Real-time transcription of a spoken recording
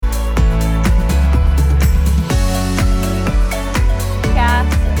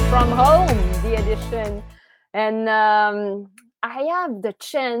and I have the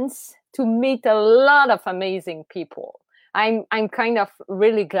chance to meet a lot of amazing people. I'm kind of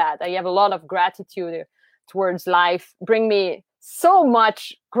really glad. I have a lot of gratitude towards life. Bring me so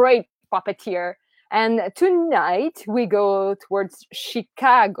much great puppeteer. And tonight we go towards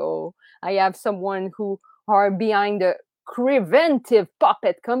Chicago. I have someone who are behind the Preventive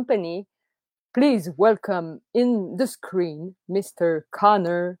Puppet Company. Please welcome in the screen, Mr.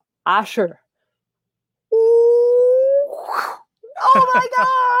 Connor Asher. Oh my God!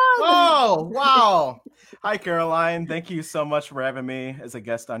 Oh, wow. Hi, Caroline. Thank you so much for having me as a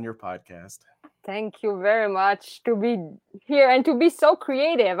guest on your podcast. Thank you very much to be here and to be so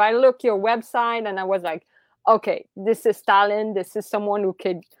creative. I looked your website and I was like, okay, this is talent. This is someone who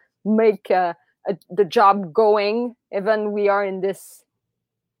could make the job going. Even we are in this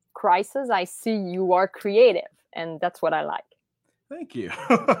crisis, I see you are creative, and that's what I like. Thank you.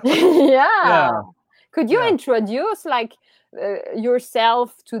 Yeah. Could you Yeah. introduce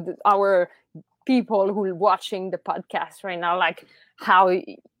yourself to our people who are watching the podcast right now, like how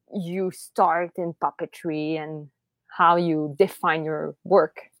you start in puppetry and how you define your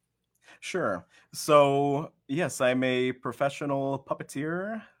work? Sure. So, yes, I'm a professional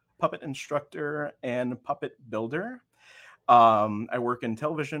puppeteer, puppet instructor, and puppet builder. I work in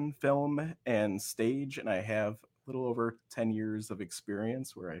television, film, and stage, and I have a little over 10 years of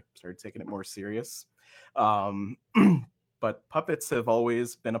experience where I started taking it more serious. Um, but puppets have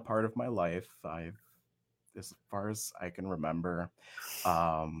always been a part of my life. As far as I can remember,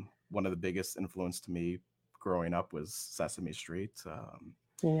 one of the biggest influence to me growing up was Sesame Street.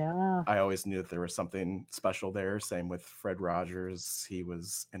 Yeah. I always knew that there was something special there. Same with Fred Rogers. He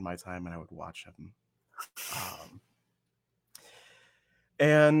was in my time, and I would watch him.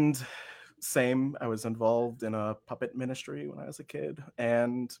 And same, I was involved in a puppet ministry when I was a kid.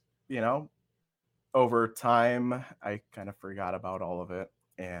 And, over time, I kind of forgot about all of it.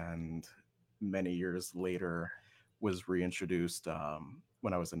 And many years later, was reintroduced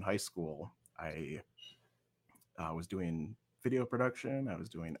when I was in high school. I was doing video production, I was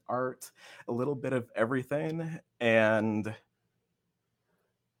doing art, a little bit of everything. And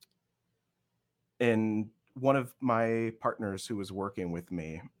one of my partners who was working with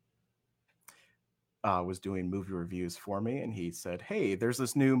me was doing movie reviews for me, and he said, "Hey, there's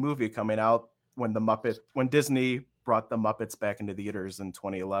this new movie coming out when Disney brought the Muppets back into theaters in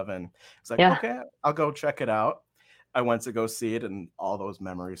 2011." It's like, Yeah. okay, I'll go check it out. I went to go see it, and all those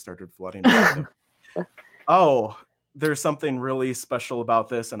memories started flooding back. Oh, there's something really special about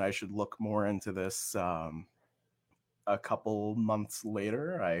this, and I should look more into this. A couple months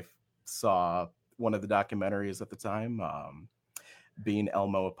later, I saw one of the documentaries at the time, Being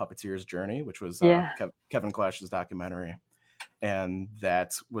Elmo, A Puppeteer's Journey, which was Kevin Clash's documentary. And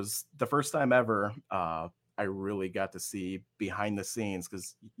that was the first time ever I really got to see behind the scenes,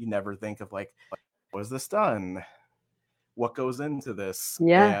 because you never think of like, was this done? What goes into this?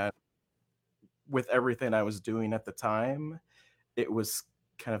 Yeah. And with everything I was doing at the time, it was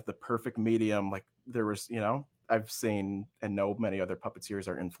kind of the perfect medium. Like there was, I've seen and know many other puppeteers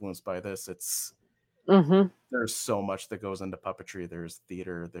are influenced by this. It's there's so much that goes into puppetry. There's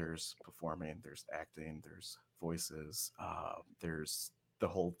theater, there's performing, there's acting, there's voices, there's the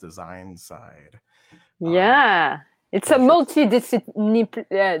whole design side. Yeah. It's a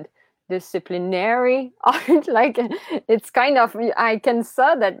multidisciplinary art. Like it's kind of, I can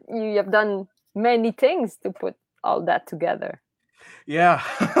say that you have done many things to put all that together. Yeah.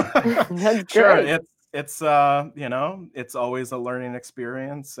 That's sure. great. It's it's always a learning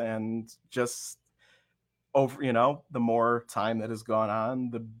experience, and just over, the more time that has gone on,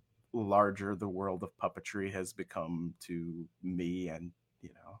 the larger the world of puppetry has become to me. And,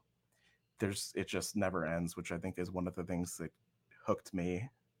 it just never ends, which I think is one of the things that hooked me.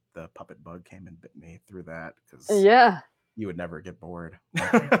 The puppet bug came and bit me through that, because you would never get bored.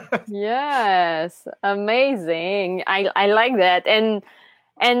 Yes. Amazing. I like that. And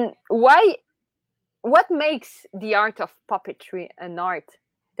what makes the art of puppetry an art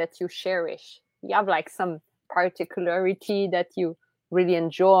that you cherish? You have like some particularity that you really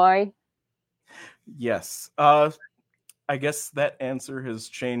enjoy? Yes. I guess that answer has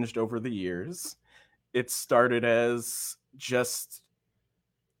changed over the years. It started as just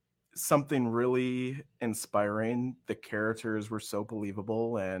something really inspiring. The characters were so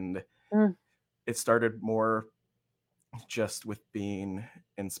believable, and it started more just with being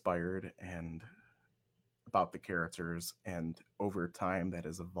inspired and about the characters, and over time that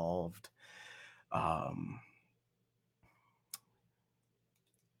has evolved.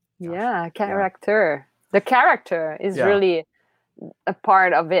 Character. The character is really a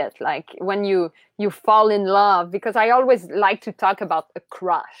part of it, like when you fall in love, because I always like to talk about a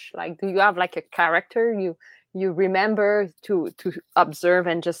crush. Like, do you have like a character you remember to observe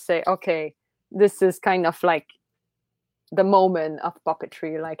and just say, okay, this is kind of like the moment of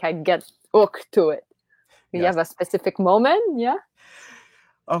puppetry, like I get hooked to it? Do you Yes. have a specific moment? Yeah.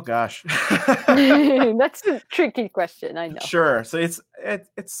 Oh gosh. That's a tricky question, I know. Sure. So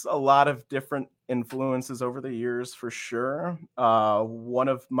it's a lot of different influences over the years for sure. One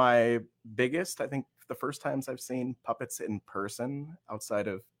of my biggest, I think, the first times I've seen puppets in person outside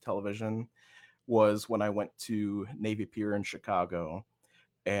of television was when I went to Navy Pier in Chicago,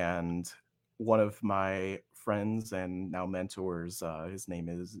 and one of my friends and now mentors, his name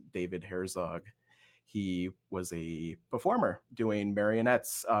is David Herzog. He was a performer doing marionette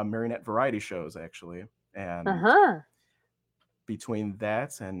variety shows, actually. And Uh-huh. between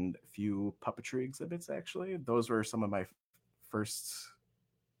that and a few puppetry exhibits, actually, those were some of my first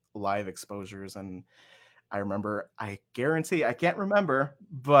live exposures. And I remember, I guarantee, I can't remember,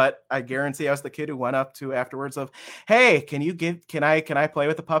 but I guarantee I was the kid who went up to afterwards of, hey, can I play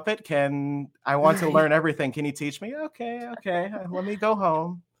with the puppet? I want to learn everything. Can you teach me? Okay. Let me go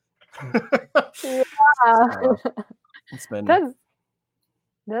home. Yeah. So, it's been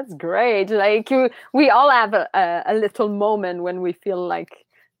That's great. Like we all have a little moment when we feel like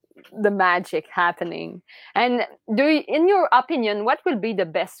the magic happening. And in your opinion, what will be the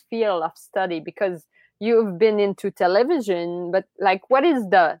best field of study? Because you've been into television, but like, what is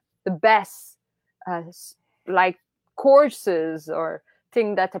the best like courses or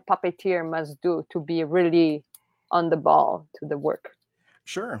thing that a puppeteer must do to be really on the ball to the work?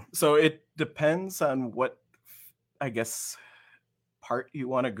 Sure. So it depends on what, I guess, part you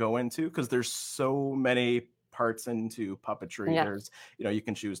want to go into, because there's so many parts into puppetry. Yeah. There's, you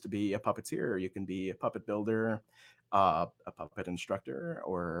can choose to be a puppeteer, or you can be a puppet builder, a puppet instructor,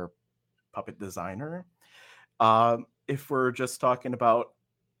 or puppet designer. If we're just talking about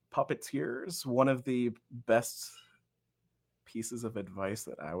puppeteers, one of the best pieces of advice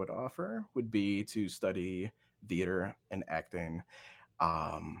that I would offer would be to study theater and acting.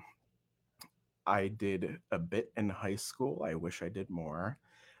 Um, I did a bit in high school. I wish I did more.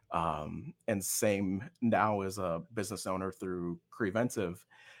 And same now as a business owner through Creventive.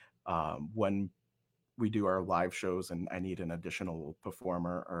 When we do our live shows and I need an additional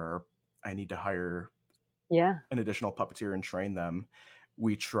performer, or I need to hire Yeah. an additional puppeteer and train them,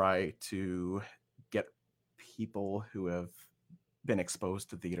 we try to get people who have been exposed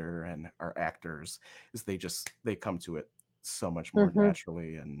to theater and are actors, is they come to it so much more Mm-hmm.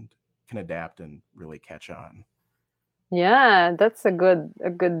 naturally and can adapt and really catch on. Yeah, that's a good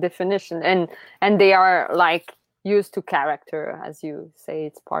definition. And they are like used to character, as you say,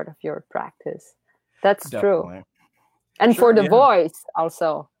 it's part of your practice. That's true. Definitely. And for Sure, the yeah. voice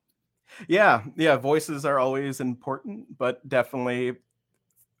also. Yeah, voices are always important, but definitely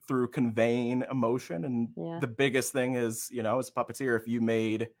through conveying emotion. And Yeah. the biggest thing is, as a puppeteer, if you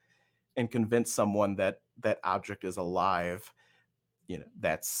made and convince someone that that object is alive,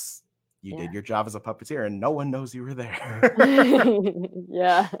 that's you did your job as a puppeteer, and no one knows you were there.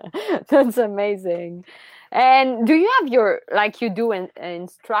 Yeah, that's amazing. And do you have your, like you do in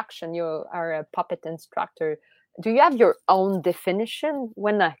instruction, you are a puppet instructor, do you have your own definition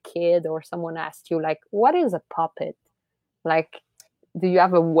when a kid or someone asks you, like, what is a puppet? Like, do you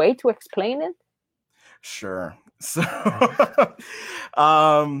have a way to explain it? Sure. So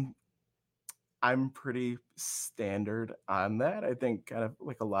um I'm pretty standard on that. I think kind of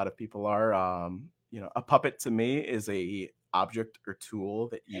like a lot of people are. A puppet to me is a object or tool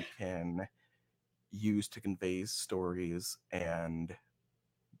that you can use to convey stories and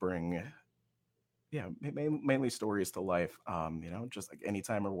bring, mainly stories to life. Just like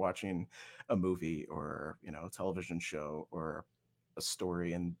anytime we're watching a movie, or a television show, or a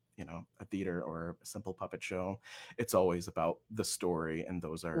story in a theater or a simple puppet show, it's always about the story, and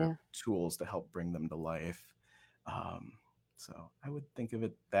those are Yeah. tools to help bring them to life. um, so I would think of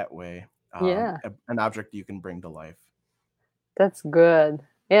it that way. Yeah, An object you can bring to life. that's good.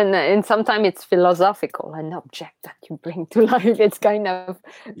 And sometimes it's philosophical, an object that you bring to life. It's kind of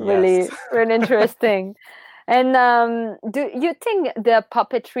Yes. really, really interesting. And do you think the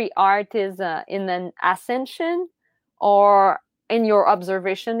puppetry art is in an ascension, or in your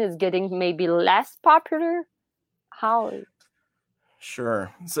observation is getting maybe less popular? How?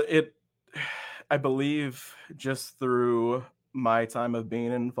 Sure. So I believe, just through my time of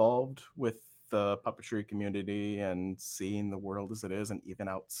being involved with the puppetry community and seeing the world as it is, and even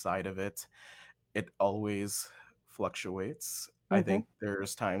outside of it, it always fluctuates. I Mm-hmm. think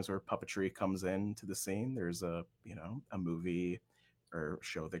there's times where puppetry comes into the scene. There's a movie or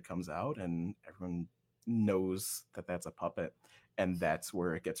show that comes out, and everyone knows that that's a puppet, and that's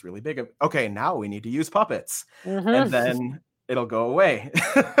where it gets really big. Okay, now we need to use puppets, and then it'll go away.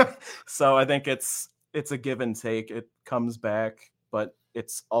 So I think it's a give and take. It comes back, but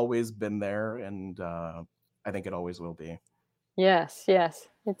it's always been there, and I think it always will be. Yes,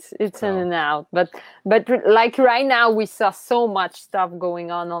 it's in and out, but like right now we saw so much stuff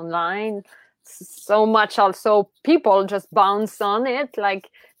going on online, so much also people just bounce on it, like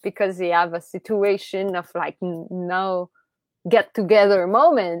because they have a situation of like no get together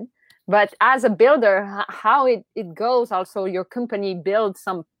moment. But as a builder, how it goes, also your company builds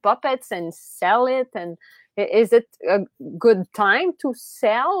some puppets and sell it, and is it a good time to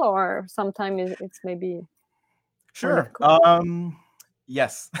sell, or sometimes it's maybe sure.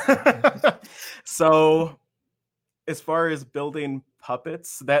 Yes. So as far as building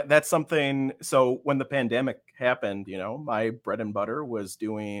puppets, that's something. So when the pandemic happened, my bread and butter was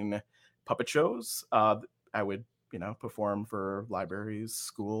doing puppet shows. I would, perform for libraries,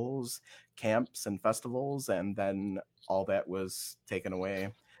 schools, camps, and festivals, and then all that was taken away.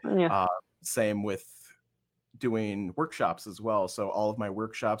 Yeah. Same with doing workshops as well. So all of my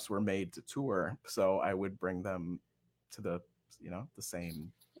workshops were made to tour. So I would bring them to the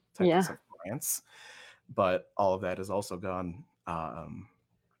same types of clients, but all of that is also gone.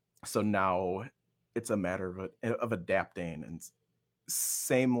 So now it's a matter of adapting, and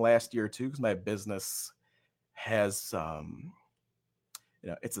same last year too, because my business has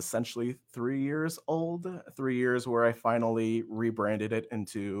it's essentially 3 years old. 3 years where I finally rebranded it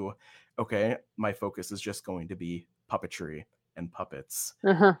into, okay, my focus is just going to be puppetry and puppets.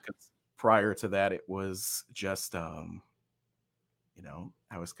 Because prior to that, it was just I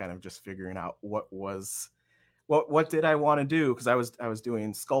was kind of just figuring out what did I want to do, because I was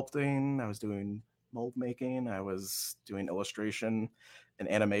doing sculpting, I was doing mold making, I was doing illustration and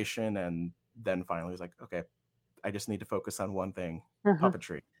animation, and then finally was like, okay, I just need to focus on one thing,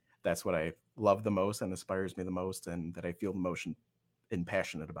 puppetry. That's what I love the most and inspires me the most, and that I feel emotion and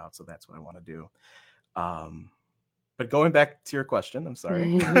passionate about. So that's what I want to do. But going back to your question, I'm sorry.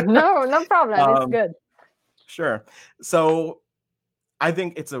 No problem. It's good. Sure. So I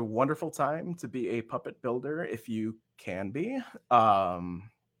think it's a wonderful time to be a puppet builder if you can be.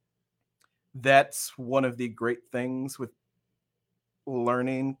 That's one of the great things with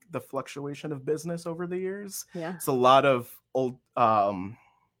learning the fluctuation of business over the years. Yeah. It's a lot of old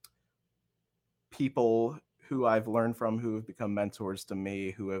people who I've learned from, who have become mentors to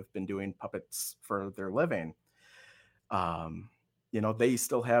me, who have been doing puppets for their living. They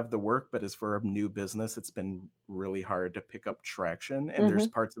still have the work, but as for a new business, it's been really hard to pick up traction. And there's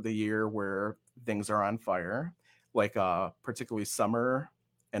parts of the year where things are on fire, like particularly summer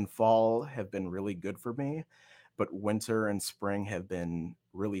and fall have been really good for me, but winter and spring have been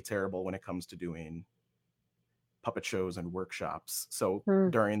really terrible when it comes to doing puppet shows and workshops. So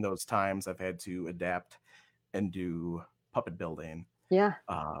during those times, I've had to adapt and do puppet building. Yeah.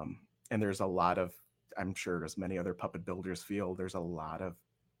 And there's a lot of, I'm sure as many other puppet builders feel, there's a lot of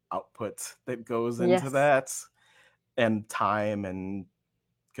output that goes into that, and time and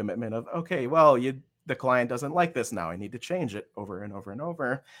commitment of, okay, well, the client doesn't like this now, I need to change it over and over and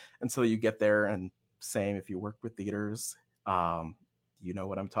over until you get there. And same if you work with theaters, you know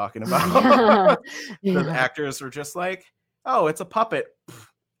what I'm talking about. The actors are just like, oh, it's a puppet,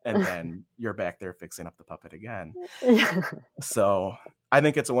 and then you're back there fixing up the puppet again. So I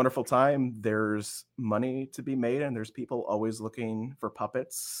think it's a wonderful time. There's money to be made, and there's people always looking for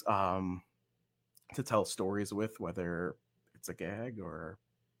puppets to tell stories with, whether it's a gag or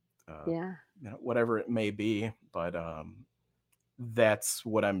whatever it may be. But that's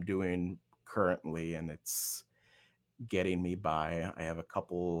what I'm doing currently, and it's getting me by. I have a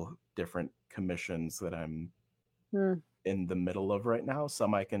couple different commissions that I'm in the middle of right now.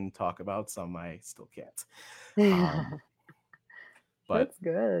 Some I can talk about, some I still can't. But that's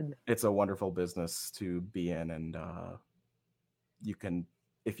good. It's a wonderful business to be in, and you can,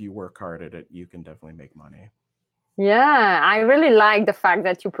 if you work hard at it, you can definitely make money. Yeah, I really like the fact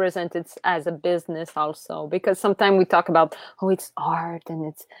that you present it as a business also, because sometimes we talk about, oh, it's art,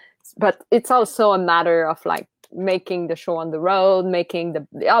 and but it's also a matter of like making the show on the road, making the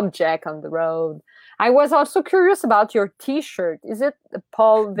object on the road. I was also curious about your T-shirt. Is it the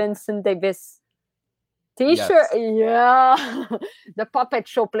Paul Vincent Davis T-shirt? Yes. Yeah. The puppet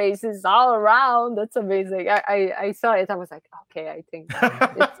show places all around. That's amazing. I saw it. I was like, okay, I think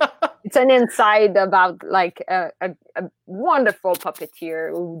it's an insight about like a wonderful puppeteer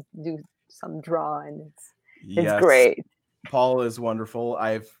who do some draw, and it's great. Paul is wonderful.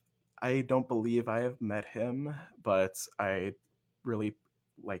 I don't believe I have met him, but I really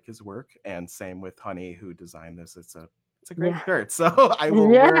like his work, and same with Honey, who designed this. It's a great Yeah. shirt, so I will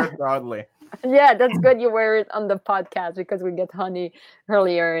wear it proudly. Yeah, that's good. You wear it on the podcast because we get Honey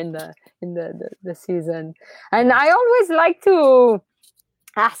earlier in the season. And I always like to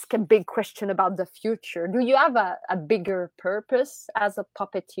ask a big question about the future. Do you have a bigger purpose as a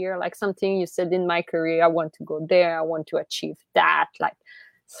puppeteer? Like something you said, in my career, I want to go there, I want to achieve that, like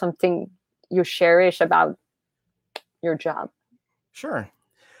something you cherish about your job? Sure.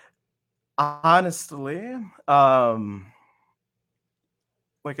 Honestly, I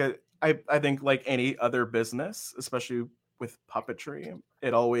think like any other business, especially with puppetry,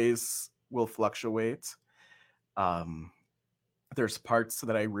 it always will fluctuate. There's parts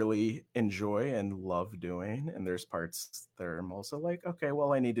that I really enjoy and love doing, and there's parts that I'm also like, okay,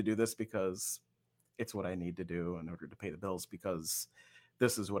 well, I need to do this because it's what I need to do in order to pay the bills, because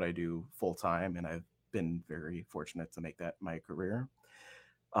this is what I do full time, and I've been very fortunate to make that my career.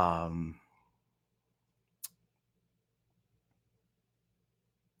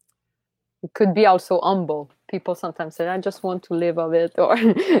 It could be also humble. People sometimes say, I just want to live of it, or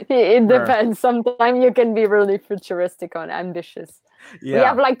it depends. Sometimes you can be really futuristic or ambitious. Yeah. We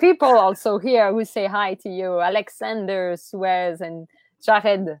have like people also here who say hi to you, Alexander Suez and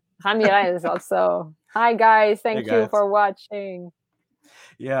Jared Ramirez also. Hi guys, thank you for watching.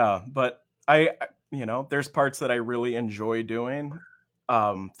 Yeah, but there's parts that I really enjoy doing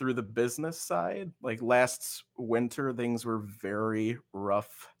through the business side. Like last winter, things were very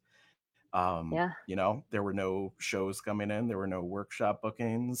rough. There were no shows coming in, there were no workshop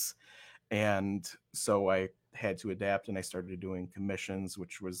bookings, and so I had to adapt, and I started doing commissions,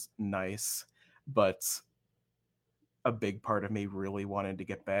 which was nice. But a big part of me really wanted to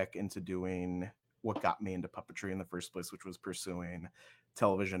get back into doing what got me into puppetry in the first place, which was pursuing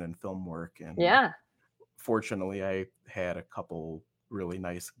television and film work. And fortunately, I had a couple really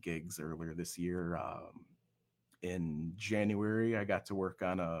nice gigs earlier this year. In January, I got to work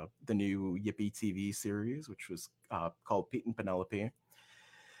on the new Yippee TV series, which was called Pete and Penelope,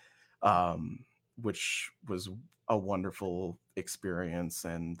 which was a wonderful experience,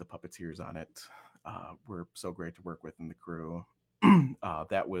 and the puppeteers on it were so great to work with in the crew.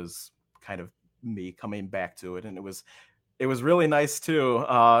 That was kind of me coming back to it, and it was really nice too.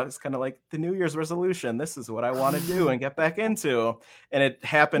 It's kind of like the New Year's resolution. This is what I want to do and get back into. And it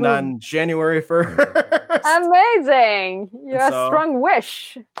happened on January 1st. Amazing. You have a strong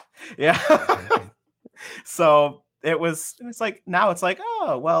wish. Yeah. So it's like, now it's like,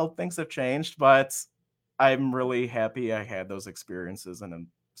 oh, well, things have changed, but I'm really happy I had those experiences, and I'm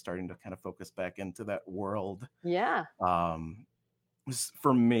starting to kind of focus back into that world. Yeah.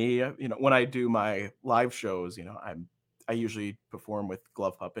 For me, when I do my live shows, I usually perform with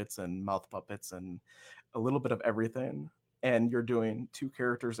glove puppets and mouth puppets and a little bit of everything. And you're doing two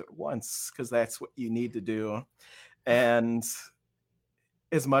characters at once because that's what you need to do. And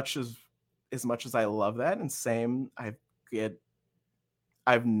as much as I love that, and same, I've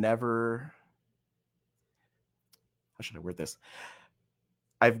never, how should I word this?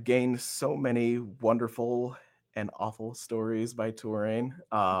 I've gained so many wonderful and awful stories by touring,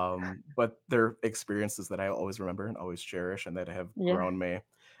 but they're experiences that I always remember and always cherish, and that have grown me,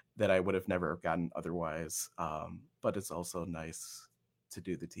 that I would have never gotten otherwise. But it's also nice to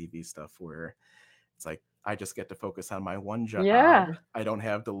do the TV stuff where it's like I just get to focus on my one job. I don't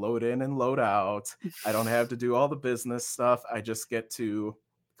have to load in and load out. I don't have to do all the business stuff. I just get to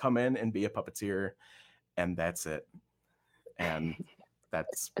come in and be a puppeteer, and that's it. And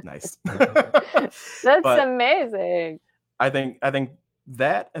that's nice. That's amazing. I think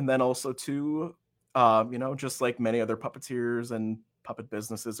that, and then also too, just like many other puppeteers and puppet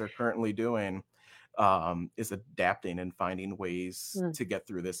businesses are currently doing, is adapting and finding ways to get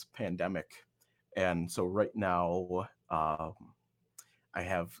through this pandemic. And so right now, I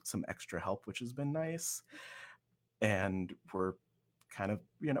have some extra help, which has been nice. And we're kind of,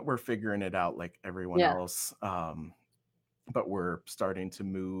 we're figuring it out like everyone else. But we're starting to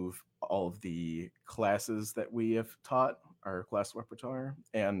move all of the classes that we have taught, our class repertoire,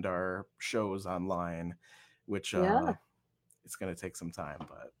 and our shows online, which it's going to take some time.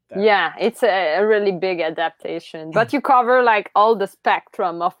 But it's a really big adaptation. But you cover like all the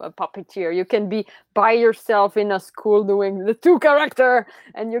spectrum of a puppeteer. You can be by yourself in a school doing the two character,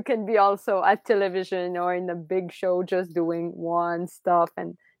 and you can be also at television or in a big show just doing one stuff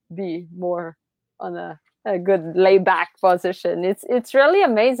and be more on a good layback position. It's really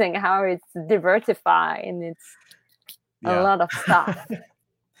amazing how it's diversified, and it's a lot of stuff.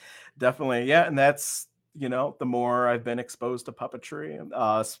 Definitely. Yeah. And that's, the more I've been exposed to puppetry,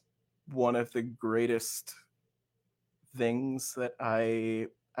 one of the greatest things that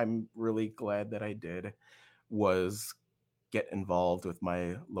I'm really glad that I did was get involved with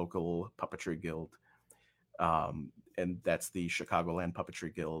my local puppetry guild. And that's the Chicagoland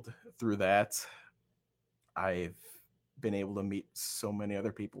Puppetry Guild. Through that, I've been able to meet so many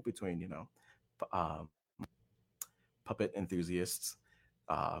other people between, puppet enthusiasts,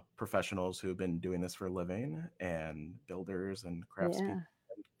 professionals who've been doing this for a living, and builders and craftspeople,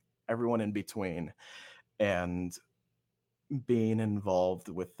 everyone in between. And being involved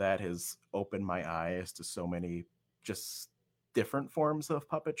with that has opened my eyes to so many just different forms of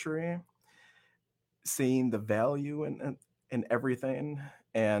puppetry, seeing the value in everything,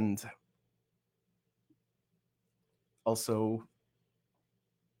 and also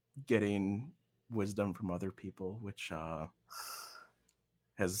getting wisdom from other people, which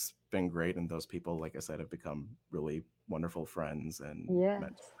has been great. And those people, like I said, have become really wonderful friends and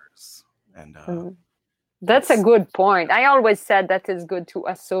mentors. And that's a good point. I always said that it's good to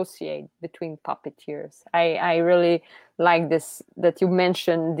associate between puppeteers. I really like this, that you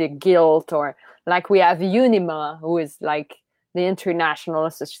mentioned the guild, or like we have UNIMA, who is like the International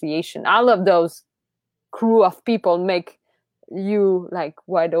Association. All of those crew of people make you like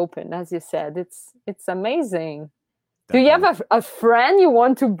wide open, as you said. It's amazing. Definitely. Do you have a friend you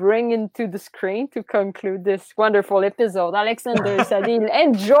want to bring into the screen to conclude this wonderful episode? Alexander said he'll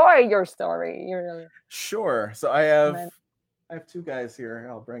enjoy your story. Sure. So I have two guys here.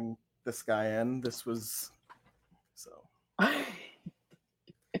 I'll bring this guy in. He's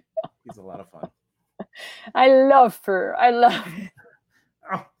a lot of fun. I love her. I love it.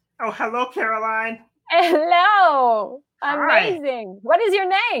 Oh, hello, Caroline. Hello. Amazing. Hi. What is your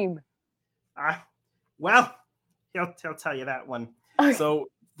name? Well, he'll tell you that one. Okay. So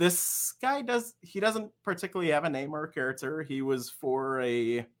this guy doesn't particularly have a name or a character. He was for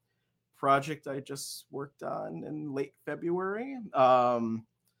a project I just worked on in late February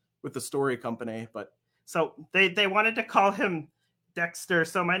with the Story Company. But so they wanted to call him Dexter.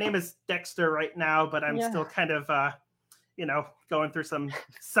 So my name is Dexter right now, but I'm still kind of going through some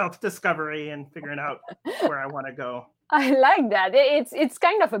self-discovery and figuring out where I want to go. I like that. It's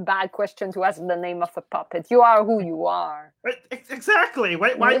kind of a bad question to ask the name of a puppet. You are who you are. Exactly.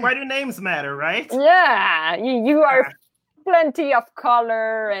 Why do names matter, right? Yeah, you are plenty of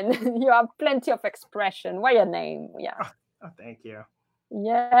color and you have plenty of expression. Why a name? Yeah. Oh, thank you.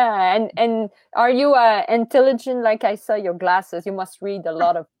 Yeah, and are you intelligent? Like I saw your glasses. You must read a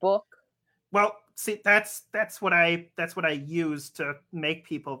lot of books. Well, see, that's what I use to make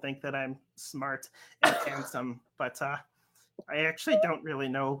people think that I'm smart and handsome. But I actually don't really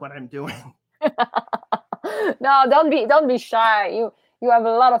know what I'm doing. No, don't be shy. You have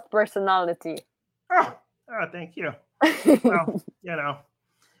a lot of personality. Oh, thank you. Well,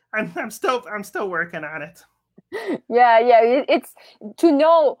 I'm still working on it. Yeah, it's to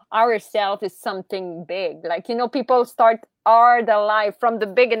know ourselves is something big. Like, people start their life from the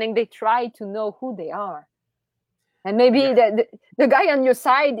beginning. They try to know who they are, and maybe the guy on your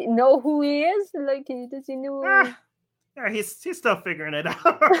side know who he is. Like, does he know? Yeah, he's still figuring it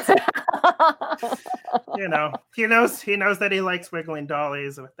out. He knows that he likes wiggling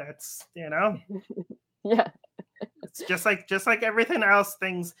dollies. But that's Yeah. It's just like everything else.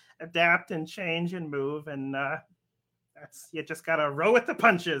 Things adapt and change and move, and you just gotta roll with the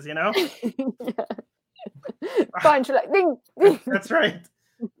punches, Punch like ding, ding. That's right.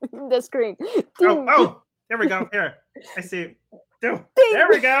 The screen. Oh, there we go. Here, I see. There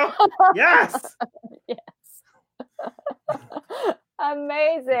we go. Yes. Yes.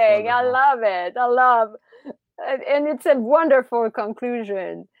 Amazing. I love it. And it's a wonderful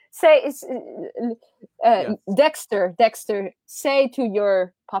conclusion. Dexter, say to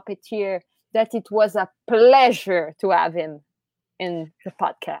your puppeteer that it was a pleasure to have him in the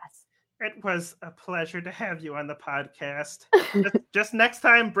podcast. It was a pleasure to have you on the podcast. just next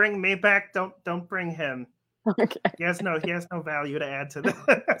time, bring me back. Don't bring him. Okay. He has no value to add to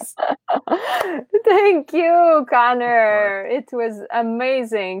this. Thank you, Connor. It was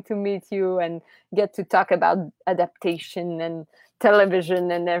amazing to meet you and get to talk about adaptation and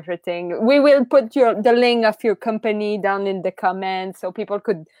television and everything. We will put the link of your company down in the comments so people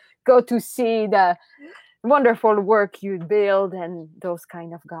could go to see the wonderful work you build and those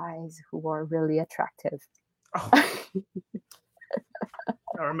kind of guys who are really attractive. Oh.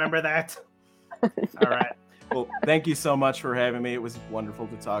 I'll remember that. All right. Well, thank you so much for having me. It was wonderful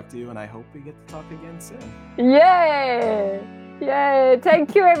to talk to you, and I hope we get to talk again soon. Yay! Yay!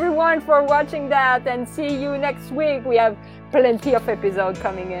 Thank you, everyone, for watching that, and see you next week. We have plenty of episodes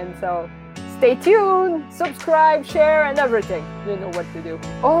coming in, so stay tuned, subscribe, share, and everything. You know what to do.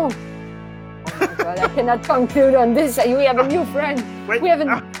 Oh God, I cannot conclude on this. We have a new friend. Wait, we have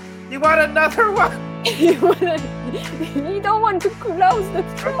you want another one? You don't want to close the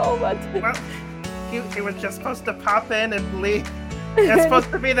show, but well, he was just supposed to pop in and leave. It's supposed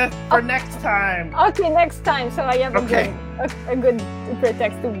to be for next time. Okay, next time. So I have a good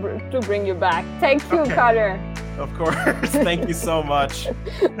pretext to bring you back. Thank you, Carter. Of course. Thank you so much.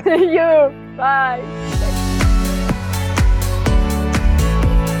 You. Bye.